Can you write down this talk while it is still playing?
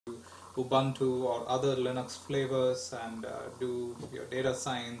Ubuntu or other Linux flavors and do your data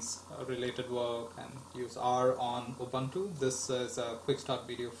science related work and use R on Ubuntu, this is a quick start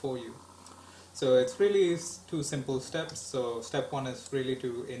video for you. So it's really two simple steps. So step one is really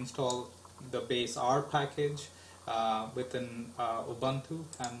to install the base R package within Ubuntu,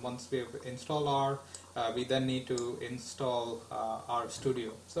 and once we have installed R, we then need to install R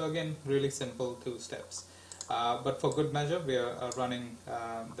Studio. So again, really simple two steps. But for good measure, we are running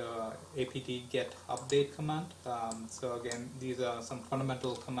the apt-get update command. So again, these are some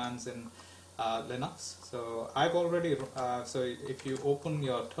fundamental commands in Linux. So I've already, so if you open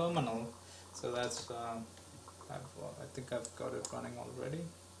your terminal, so that's, I think I've got it running already.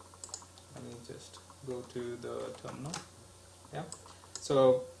 Let me just go to the terminal. Yeah.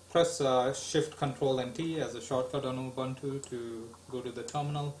 So press Shift Control and T as a shortcut on Ubuntu to go to the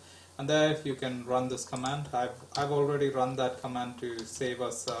terminal, and there you can run this command. I've already run that command to save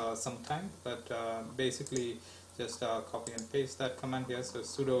us some time, but basically just copy and paste that command here. So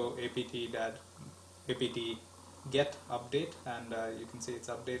sudo apt-get update, and you can see it's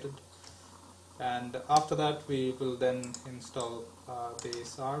updated. And after that, we will then install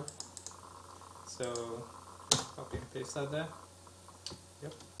base R. So copy and paste that there.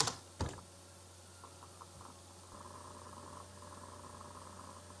 Yep.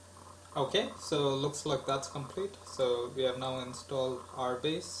 Okay, so looks like that's complete. So we have now installed R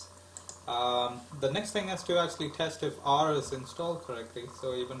base. The next thing is to actually test if R is installed correctly.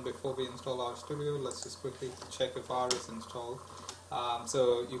 So even before we install R Studio, let's just quickly check if R is installed.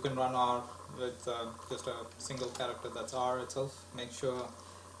 So you can run R with just a single character, that's R itself. Make sure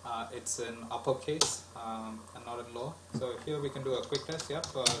it's in uppercase and not in lower. So here we can do a quick test. Yep,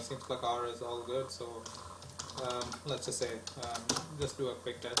 seems like R is all good. So let's just say just do a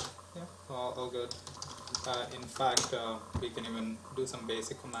quick test. Yeah, all good. In fact, we can even do some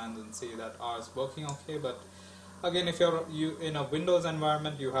basic commands and see that R is working okay. But again, if you're in a Windows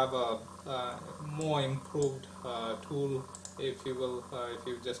environment, you have a more improved tool, if you will, if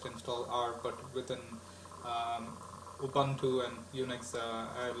you just install R, but within Ubuntu and Unix,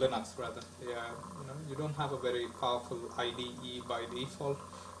 Linux rather. Yeah, you don't have a very powerful IDE by default,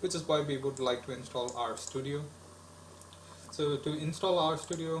 which is why we would like to install R Studio. So to install R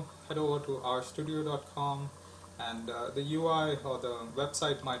Studio, head over to rstudio.com, and the UI or the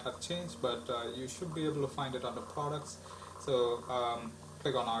website might have changed, but you should be able to find it under products. So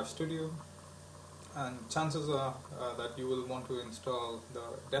click on R Studio, and chances are that you will want to install the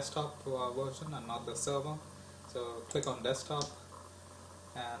desktop version and not the server. So click on desktop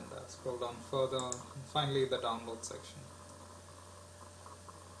and scroll down further, and finally the download section.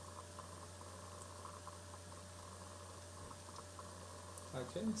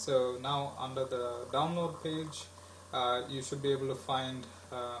 Okay, so now under the download page, you should be able to find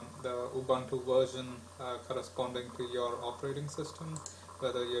the Ubuntu version corresponding to your operating system,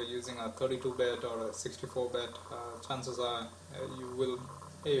 whether you're using a 32-bit or a 64-bit. Chances are you will,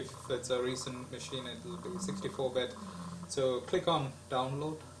 if it's a recent machine, it will be 64-bit. So click on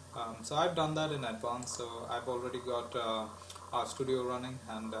download. So I've done that in advance, so I've already got R Studio running,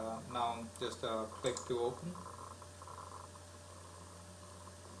 and now just click to open.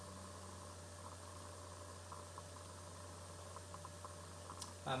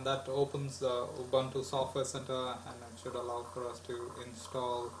 And that opens the Ubuntu Software Center, and it should allow for us to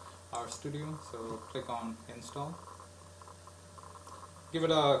install R Studio. So click on install. Give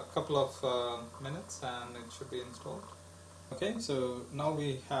it a couple of minutes and it should be installed. Okay, so now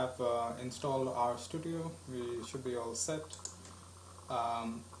we have installed R Studio. We should be all set.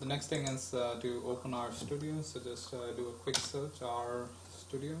 The next thing is to open R Studio. So just do a quick search R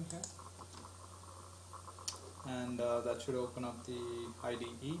Studio here. And that should open up the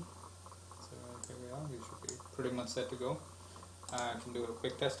IDE. So here we are, we should be pretty much set to go. I can do a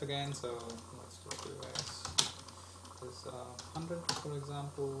quick test again, so let's just do this 100 for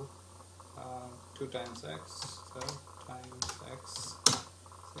example, 2 times x, so times x,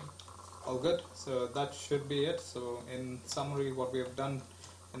 see, all good. So that should be it. So in summary, what we have done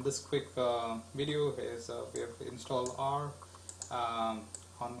in this quick video is we have installed R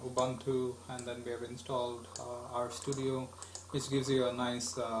on Ubuntu, and then we have installed R Studio, which gives you a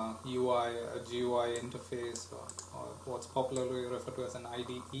nice UI, a GUI interface, or what's popularly referred to as an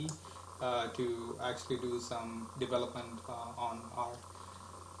IDE, to actually do some development on R.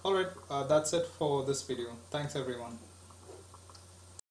 Alright, that's it for this video. Thanks everyone.